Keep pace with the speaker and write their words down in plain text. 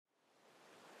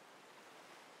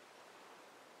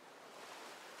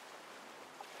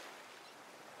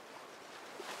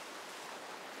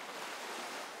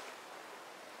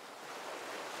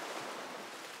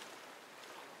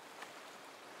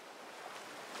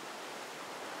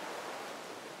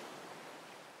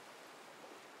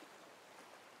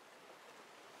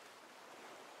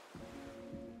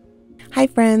Hi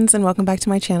friends, and welcome back to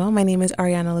my channel. My name is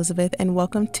Arianna Elizabeth and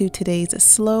welcome to today's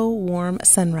slow warm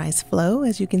sunrise flow,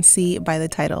 as you can see by the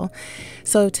title.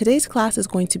 So today's class is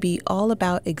going to be all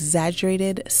about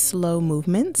exaggerated slow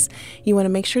movements. You want to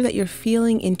make sure that you're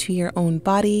feeling into your own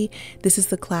body. This is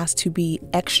the class to be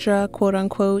extra, quote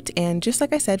unquote, and just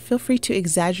like I said, feel free to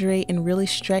exaggerate and really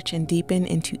stretch and deepen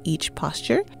into each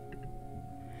posture.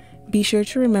 Be sure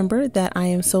to remember that I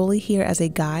am solely here as a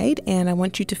guide, and I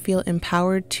want you to feel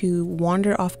empowered to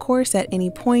wander off course at any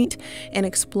point and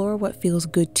explore what feels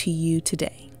good to you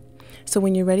today. So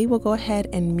when you're ready, we'll go ahead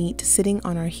and meet sitting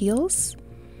on our heels.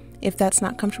 If that's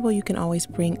not comfortable, you can always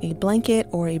bring a blanket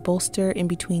or a bolster in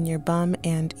between your bum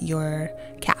and your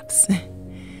calves.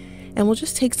 And we'll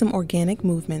just take some organic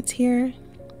movements here.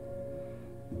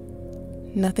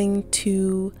 Nothing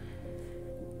too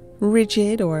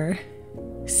rigid or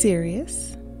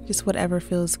serious, just whatever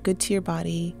feels good to your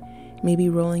body. Maybe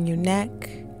rolling your neck,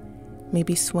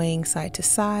 maybe swaying side to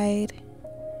side.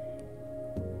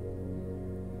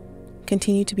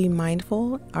 Continue to be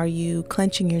mindful. Are you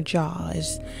clenching your jaw?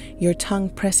 Is your tongue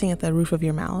pressing at the roof of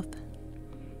your mouth?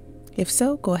 If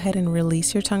so, go ahead and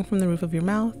release your tongue from the roof of your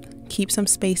mouth. Keep some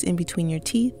space in between your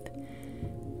teeth.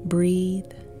 Breathe.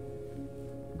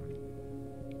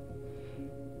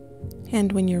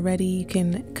 And when you're ready, you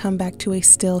can come back to a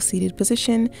still seated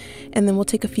position, and then we'll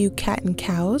take a few cat and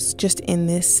cows just in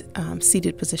this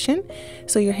seated position.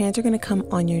 So your hands are going to come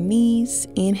on your knees.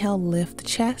 Inhale, lift the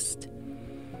chest,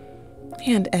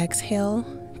 and exhale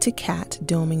to cat,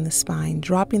 doming the spine,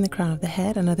 dropping the crown of the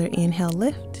head. Another inhale,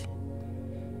 lift,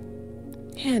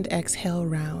 and exhale,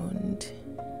 round.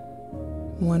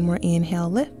 One more inhale,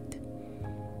 lift,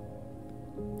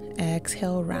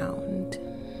 exhale, round.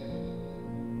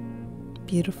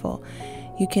 Beautiful.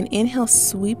 You can inhale,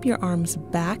 sweep your arms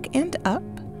back and up,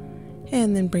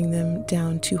 and then bring them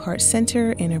down to heart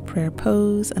center in a prayer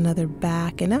pose. Another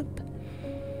back and up.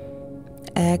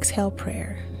 Exhale,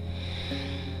 prayer.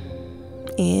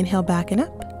 Inhale, back and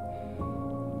up.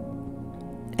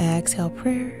 Exhale,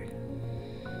 prayer.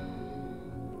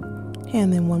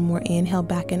 And then one more inhale,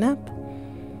 back and up.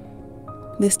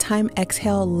 This time,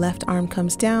 exhale, left arm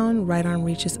comes down, right arm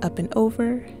reaches up and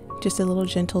over. Just a little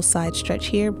gentle side stretch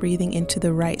here, breathing into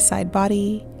the right side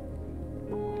body.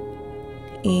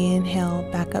 Inhale,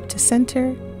 back up to center.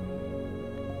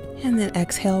 And then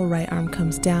exhale, right arm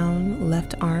comes down,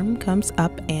 left arm comes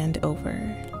up and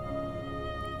over.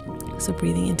 So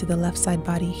breathing into the left side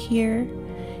body here.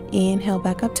 Inhale,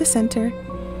 back up to center.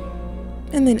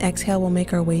 And then exhale, we'll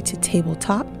make our way to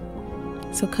tabletop.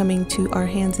 So coming to our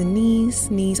hands and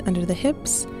knees, knees under the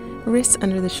hips. Wrists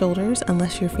under the shoulders.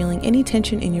 Unless you're feeling any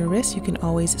tension in your wrists, you can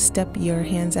always step your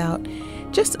hands out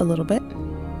just a little bit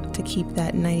to keep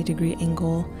that 90-degree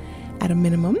angle at a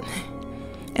minimum.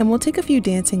 And we'll take a few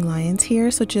dancing lions here.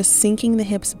 So just sinking the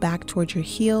hips back towards your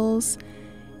heels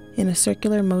in a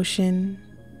circular motion.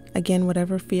 Again,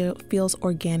 whatever feels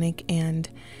organic and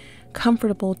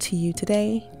comfortable to you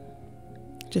today.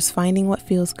 Just finding what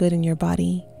feels good in your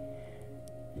body.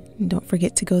 And don't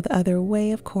forget to go the other way,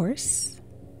 of course.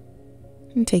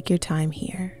 And take your time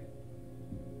here.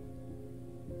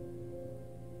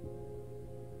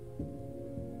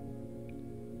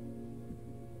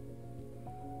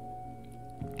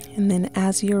 And then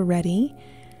as you're ready,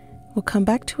 we'll come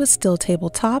back to a still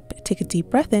tabletop. Take a deep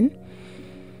breath in.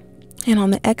 And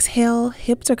on the exhale,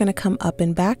 hips are going to come up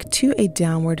and back to a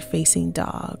downward facing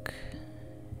dog.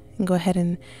 And go ahead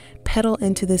and pedal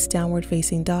into this downward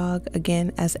facing dog.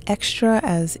 Again, as extra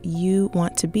as you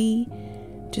want to be.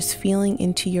 Just feeling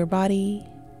into your body,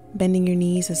 bending your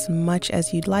knees as much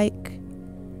as you'd like.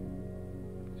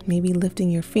 Maybe lifting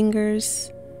your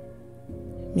fingers,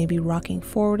 maybe rocking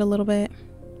forward a little bit.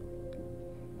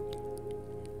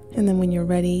 And then when you're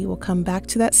ready, we'll come back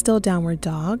to that still downward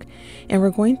dog, and we're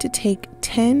going to take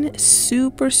 10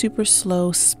 super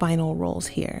slow spinal rolls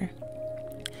here.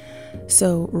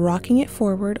 So rocking it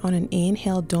forward on an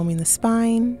inhale, doming the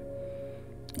spine.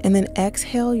 And then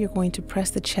exhale, you're going to press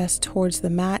the chest towards the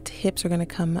mat. Hips are going to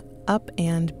come up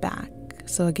and back.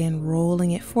 So again,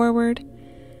 rolling it forward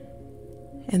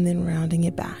and then rounding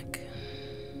it back.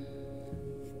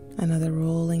 Another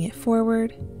rolling it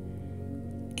forward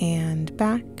and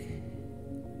back.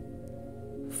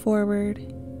 Forward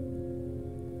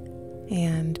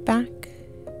and back.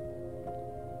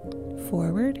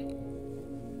 Forward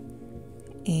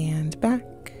and back.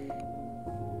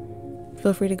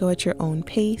 Feel free to go at your own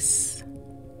pace.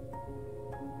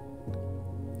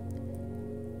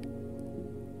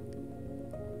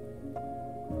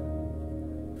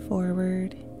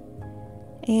 Forward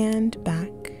and back.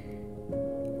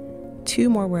 2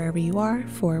 more wherever you are.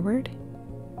 Forward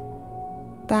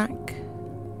back.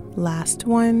 Last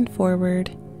one, forward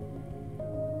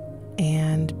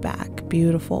and back.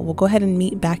 Beautiful. We'll go ahead and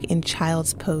meet back in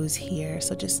child's pose here.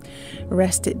 So just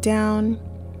rest it down.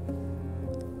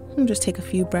 And just take a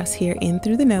few breaths here in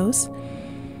through the nose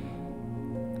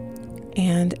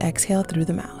and exhale through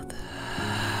the mouth.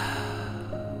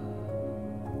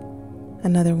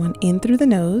 Another one in through the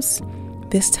nose.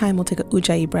 This time we'll take a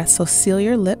Ujjayi breath. So seal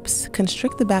your lips,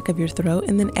 constrict the back of your throat,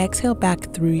 and then exhale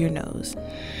back through your nose.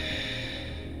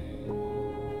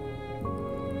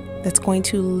 That's going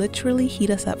to literally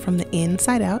heat us up from the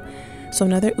inside out. So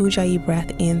another Ujjayi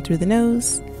breath in through the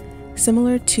nose,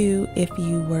 similar to if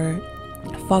you were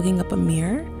fogging up a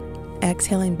mirror,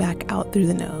 exhaling back out through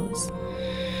the nose.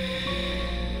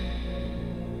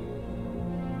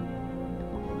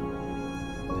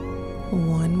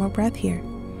 One more breath here.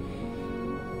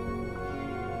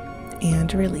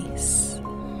 And release.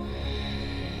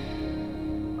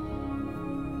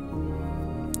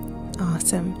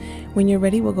 Awesome. When you're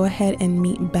ready, we'll go ahead and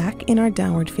meet back in our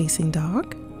downward facing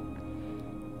dog.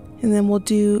 And then we'll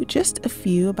do just a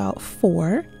few, about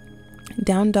 4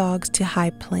 down dogs to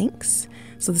high planks.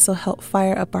 So this will help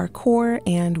fire up our core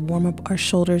and warm up our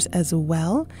shoulders as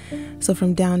well. So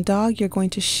from down dog, you're going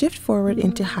to shift forward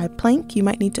into high plank. You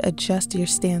might need to adjust your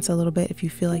stance a little bit if you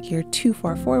feel like you're too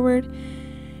far forward.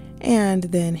 And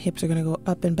then hips are going to go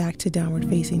up and back to downward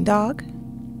facing dog.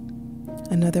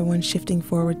 Another one shifting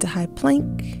forward to high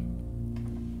plank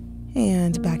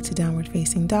and back to downward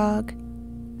facing dog.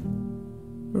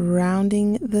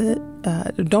 Rounding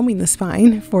doming the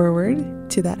spine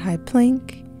forward to that high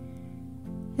plank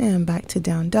and back to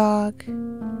down dog.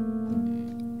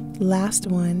 Last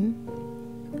one,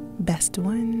 best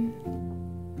one,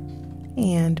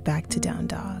 and back to down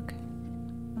dog.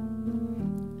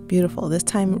 Beautiful. This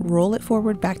time roll it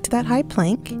forward back to that high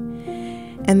plank.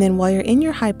 And then while you're in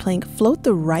your high plank, float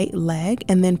the right leg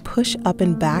and then push up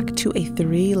and back to a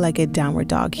 3-legged downward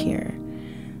dog here.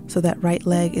 So that right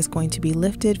leg is going to be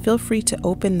lifted. Feel free to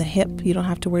open the hip. You don't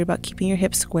have to worry about keeping your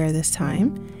hips square this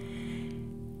time.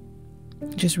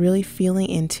 Just really feeling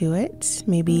into it,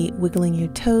 maybe wiggling your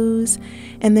toes,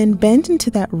 and then bend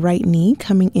into that right knee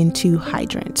coming into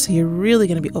hydrant. So you're really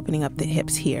going to be opening up the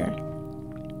hips here.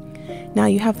 Now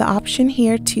you have the option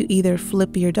here to either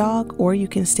flip your dog or you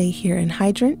can stay here in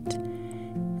hydrant.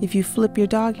 If you flip your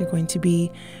dog, you're going to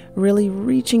be really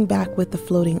reaching back with the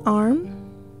floating arm.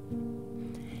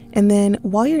 And then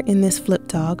while you're in this flip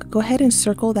dog, go ahead and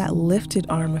circle that lifted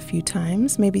arm a few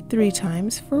times, maybe 3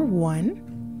 times for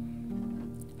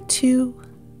 1, 2,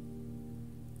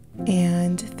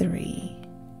 and 3.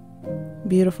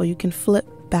 Beautiful. You can flip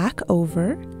back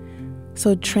over.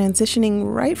 So transitioning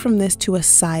right from this to a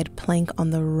side plank on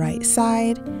the right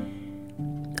side.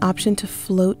 Option to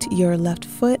float your left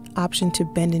foot, option to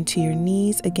bend into your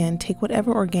knees. Again, take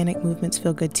whatever organic movements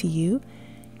feel good to you.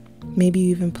 Maybe you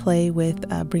even play with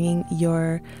bringing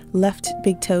your left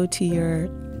big toe to your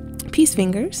peace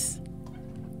fingers.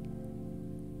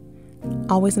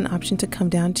 Always an option to come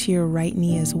down to your right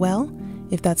knee as well,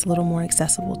 if that's a little more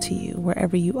accessible to you.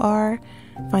 Wherever you are,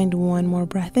 find one more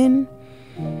breath in.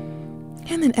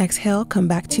 And then exhale, come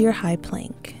back to your high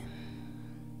plank.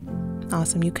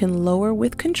 Awesome. You can lower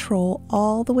with control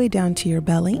all the way down to your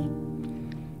belly.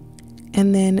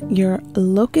 And then your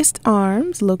locust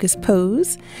arms, locust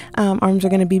pose, arms are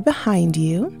going to be behind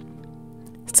you.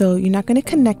 So you're not going to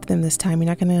connect them this time. You're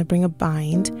not going to bring a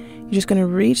bind. You're just going to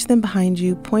reach them behind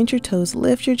you, point your toes,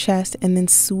 lift your chest, and then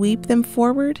sweep them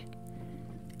forward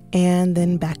and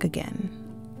then back again.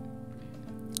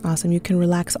 Awesome. You can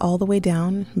relax all the way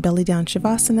down, belly down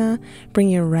Shavasana. Bring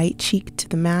your right cheek to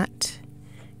the mat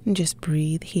and just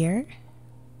breathe here.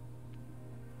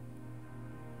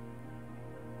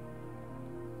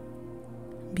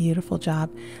 Beautiful job.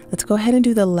 Let's go ahead and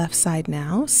do the left side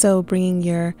now. So bringing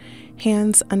your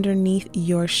hands underneath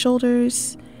your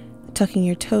shoulders, tucking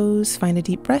your toes, find a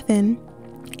deep breath in,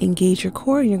 engage your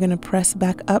core, and you're going to press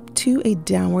back up to a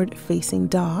downward facing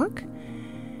dog.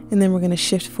 And then we're going to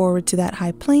shift forward to that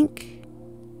high plank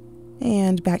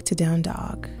and back to down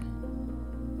dog.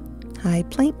 High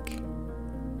plank,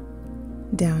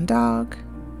 down dog,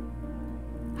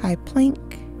 high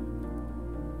plank,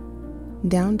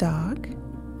 down dog,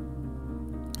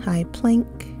 high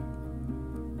plank,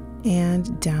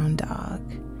 and down dog.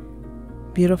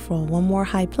 Beautiful. One more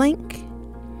high plank.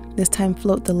 This time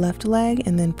float the left leg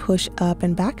and then push up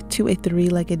and back to a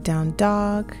 3-legged down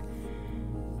dog.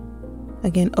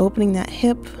 Again, opening that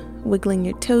hip, wiggling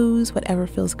your toes, whatever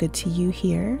feels good to you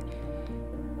here.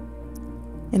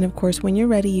 And of course, when you're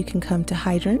ready, you can come to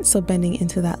hydrant. So bending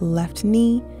into that left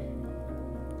knee,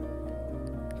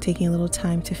 taking a little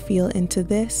time to feel into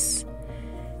this.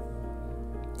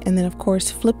 And then, of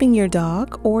course, flipping your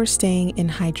dog or staying in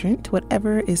hydrant,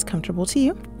 whatever is comfortable to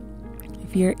you.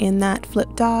 If you're in that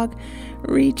flip dog,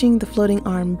 reaching the floating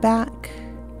arm back,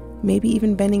 maybe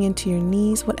even bending into your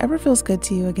knees, whatever feels good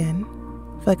to you again.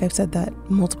 I feel like I've said that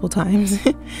multiple times.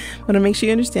 I want to make sure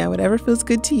you understand whatever feels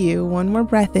good to you. One more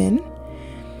breath in.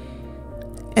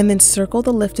 And then circle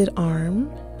the lifted arm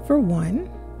for 1,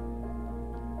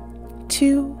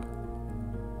 2,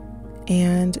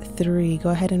 and 3. Go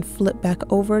ahead and flip back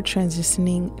over,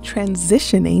 transitioning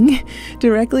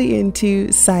directly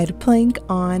into side plank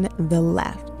on the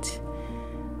left.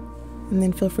 And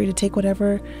then feel free to take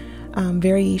whatever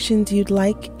variations you'd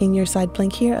like in your side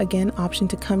plank here. Again, option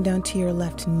to come down to your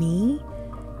left knee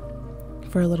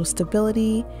for a little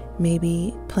stability,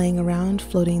 maybe playing around,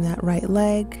 floating that right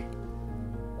leg.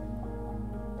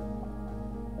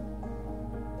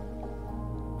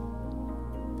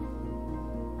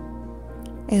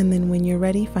 And then when you're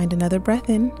ready, find another breath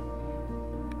in.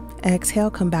 Exhale,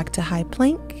 come back to high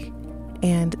plank.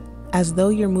 And as though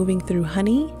you're moving through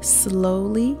honey,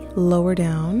 slowly lower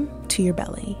down to your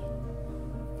belly.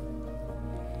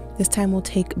 This time we'll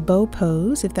take bow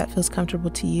pose if that feels comfortable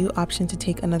to you. Option to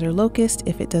take another locust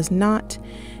if it does not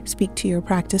speak to your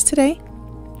practice today.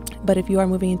 But if you are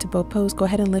moving into bow pose, go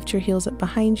ahead and lift your heels up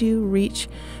behind you. Reach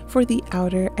for the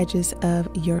outer edges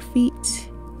of your feet.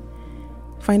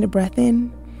 Find a breath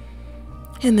in.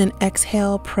 And then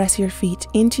exhale, press your feet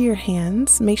into your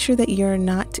hands. Make sure that you're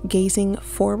not gazing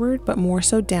forward, but more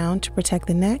so down to protect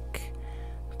the neck.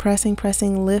 Pressing,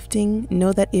 lifting.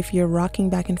 Know that if you're rocking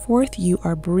back and forth, you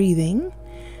are breathing.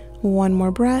 One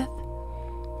more breath.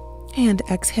 And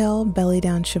exhale, belly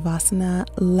down Shavasana.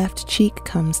 Left cheek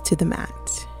comes to the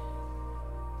mat.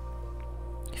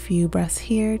 A few breaths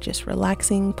here, just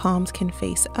relaxing. Palms can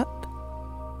face up.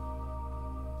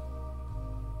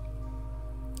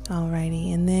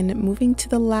 Alrighty, and then moving to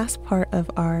the last part of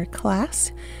our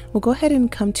class, we'll go ahead and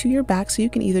come to your back. So you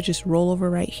can either just roll over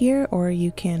right here, or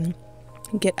you can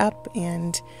get up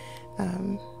and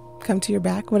come to your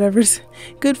back, whatever's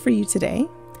good for you today.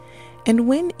 And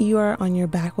when you are on your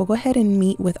back, we'll go ahead and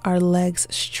meet with our legs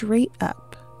straight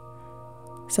up.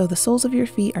 So the soles of your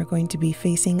feet are going to be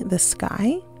facing the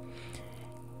sky.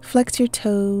 Flex your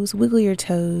toes, wiggle your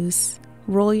toes,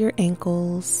 roll your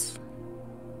ankles.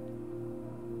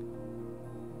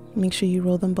 Make sure you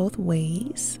roll them both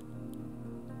ways.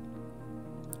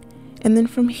 And then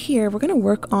from here, we're going to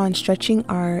work on stretching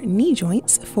our knee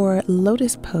joints for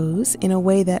lotus pose in a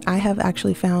way that I have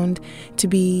actually found to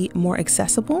be more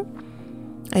accessible.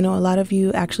 I know a lot of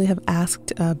you actually have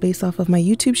asked, based off of my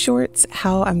YouTube shorts,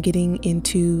 how I'm getting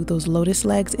into those lotus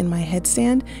legs in my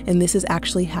headstand. And this is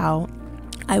actually how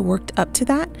I worked up to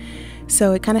that.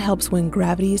 So it kind of helps when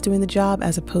gravity is doing the job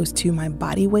as opposed to my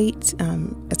body weight,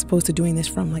 as opposed to doing this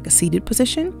from like a seated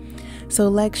position. So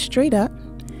legs straight up.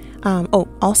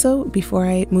 Also, before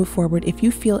I move forward, if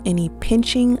you feel any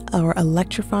pinching or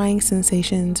electrifying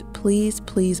sensations, please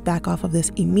back off of this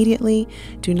immediately.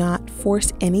 Do not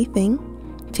force anything.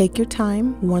 Take your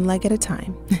time, one leg at a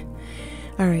time.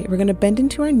 All right, we're going to bend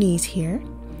into our knees here.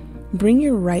 Bring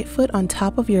your right foot on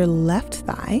top of your left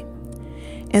thigh.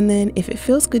 And then if it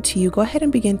feels good to you, go ahead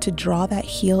and begin to draw that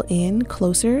heel in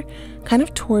closer, kind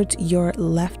of towards your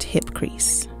left hip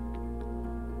crease.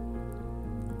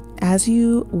 As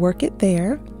you work it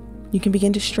there, you can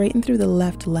begin to straighten through the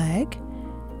left leg.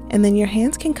 And then your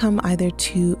hands can come either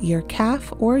to your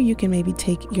calf, or you can maybe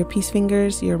take your peace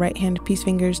fingers, your right hand peace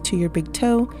fingers to your big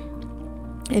toe,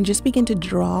 and just begin to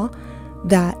draw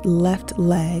that left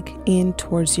leg in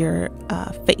towards your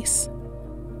face.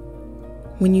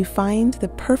 When you find the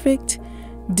perfect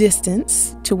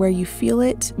distance to where you feel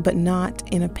it, but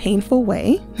not in a painful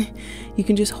way, you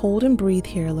can just hold and breathe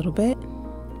here a little bit.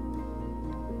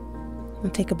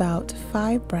 And take about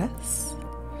 5 breaths.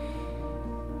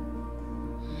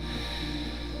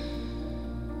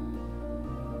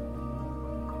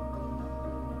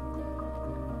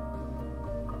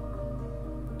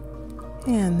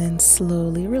 And then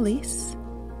slowly release.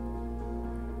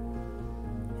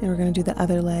 And we're going to do the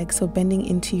other leg. So bending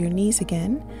into your knees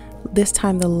again. This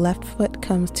time the left foot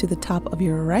comes to the top of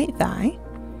your right thigh.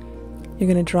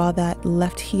 You're going to draw that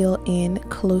left heel in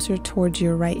closer towards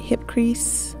your right hip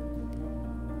crease.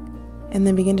 And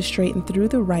then begin to straighten through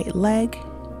the right leg,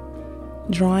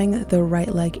 drawing the right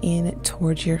leg in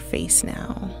towards your face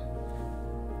now.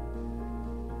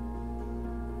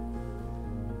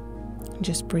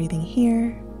 Just breathing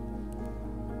here.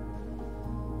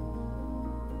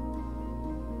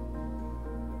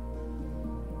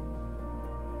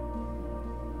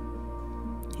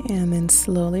 And then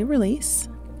slowly release.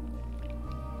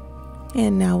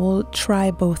 And now we'll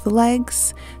try both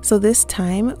legs. So this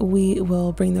time we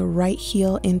will bring the right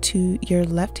heel into your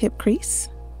left hip crease,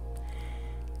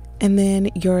 and then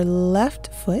your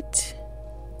left foot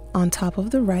on top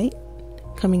of the right,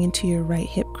 coming into your right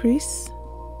hip crease.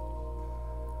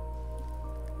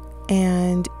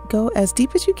 And go as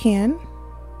deep as you can.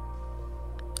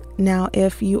 Now,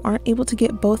 if you aren't able to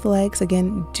get both legs,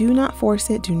 again, do not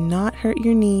force it. Do not hurt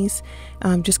your knees.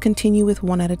 Just continue with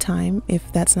one at a time.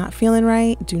 If that's not feeling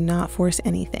right, do not force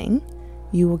anything.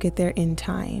 You will get there in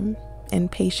time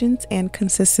and patience and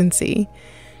consistency.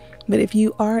 But if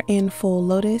you are in full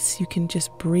lotus, you can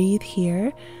just breathe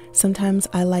here. Sometimes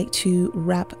I like to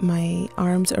wrap my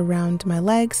arms around my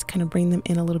legs, kind of bring them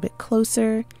in a little bit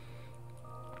closer.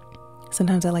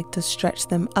 Sometimes I like to stretch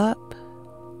them up.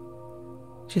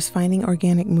 Just finding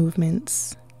organic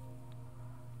movements.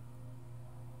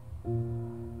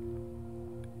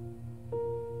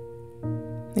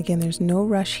 Again, there's no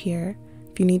rush here.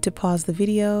 If you need to pause the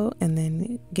video and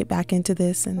then get back into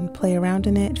this and play around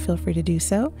in it, feel free to do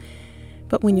so.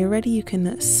 But when you're ready, you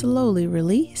can slowly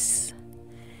release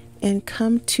and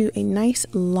come to a nice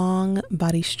long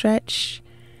body stretch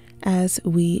as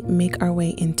we make our way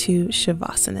into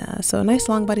Shavasana. So a nice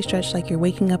long body stretch like you're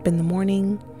waking up in the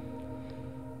morning.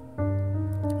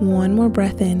 One more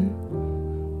breath in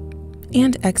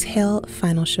and exhale,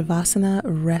 final Shavasana.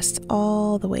 Rest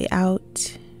all the way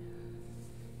out.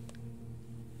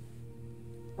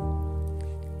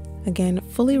 Again,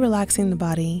 fully relaxing the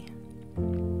body.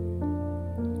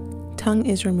 Tongue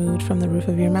is removed from the roof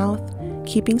of your mouth,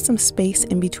 keeping some space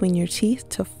in between your teeth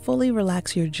to fully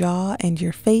relax your jaw and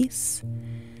your face.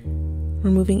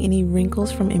 Removing any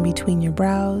wrinkles from in between your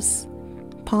brows.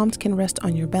 Palms can rest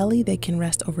on your belly, they can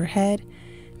rest overhead.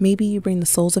 Maybe you bring the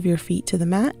soles of your feet to the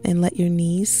mat and let your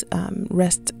knees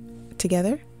rest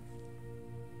together.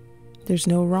 There's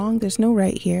no wrong, there's no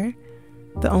right here.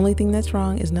 The only thing that's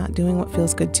wrong is not doing what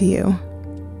feels good to you.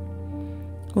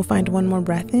 We'll find one more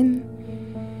breath in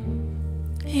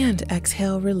and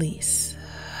exhale, release.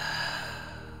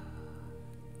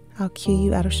 I'll cue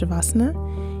you out of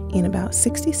Shavasana in about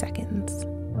 60 seconds.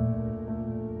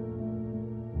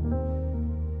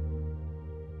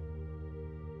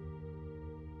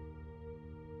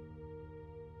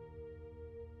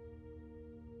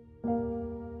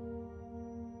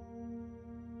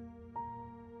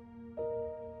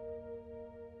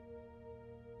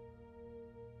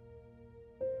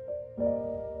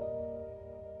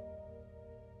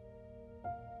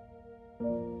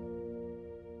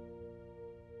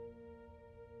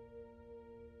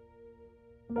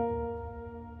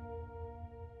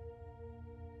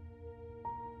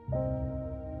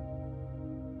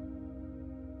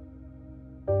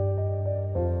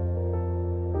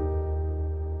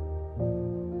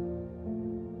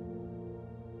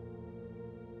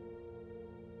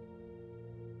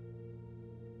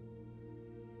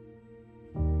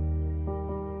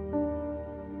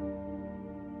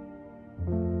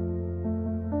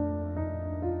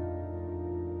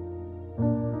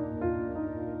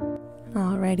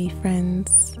 Alrighty,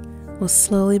 friends, we'll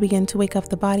slowly begin to wake up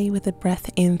the body with a breath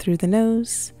in through the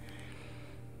nose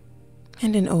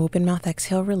and an open mouth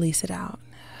exhale, release it out.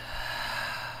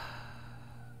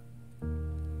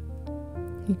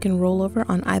 You can roll over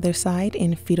on either side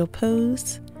in fetal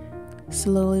pose,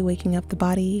 slowly waking up the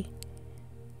body,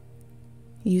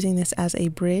 using this as a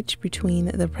bridge between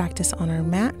the practice on our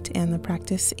mat and the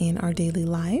practice in our daily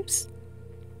lives.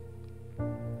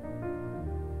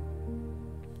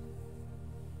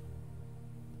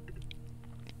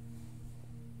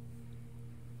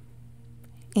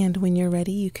 And when you're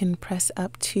ready, you can press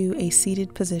up to a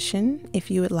seated position if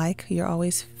you would like. You're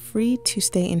always free to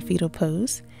stay in fetal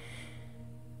pose.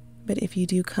 But if you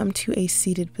do come to a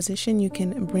seated position, you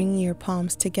can bring your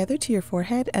palms together to your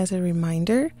forehead as a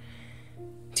reminder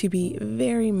to be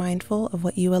very mindful of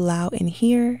what you allow in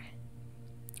here.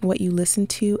 What you listen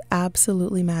to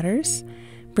absolutely matters.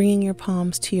 Bringing your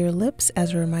palms to your lips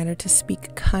as a reminder to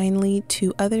speak kindly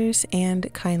to others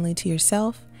and kindly to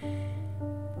yourself.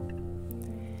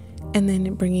 And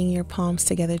then bringing your palms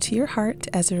together to your heart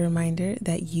as a reminder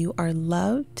that you are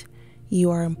loved, you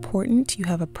are important, you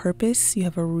have a purpose, you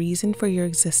have a reason for your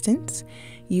existence.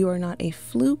 You are not a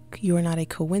fluke, you are not a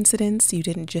coincidence, you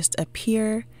didn't just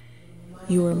appear.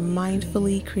 You were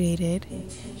mindfully created,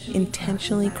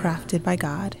 intentionally crafted by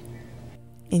God,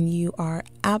 and you are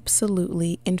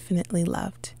absolutely infinitely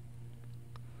loved.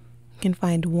 You can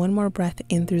find one more breath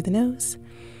in through the nose.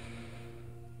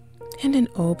 And an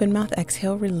open mouth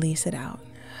exhale, release it out.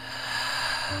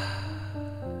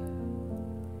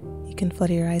 You can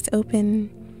flutter your eyes open.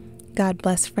 God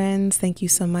bless, friends. Thank you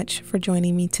so much for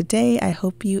joining me today. I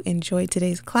hope you enjoyed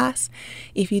today's class.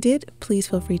 If you did, please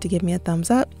feel free to give me a thumbs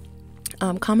up.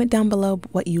 Comment down below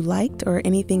what you liked or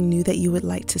anything new that you would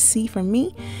like to see from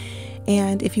me.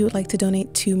 And if you would like to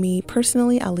donate to me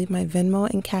personally, I'll leave my Venmo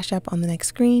and CashApp on the next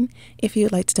screen. If you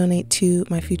would like to donate to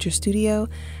my future studio,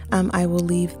 I will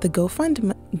leave the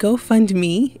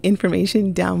GoFundMe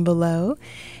information down below.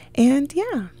 And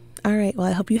yeah. All right. Well,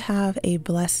 I hope you have a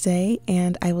blessed day,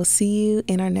 and I will see you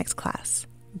in our next class.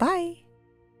 Bye.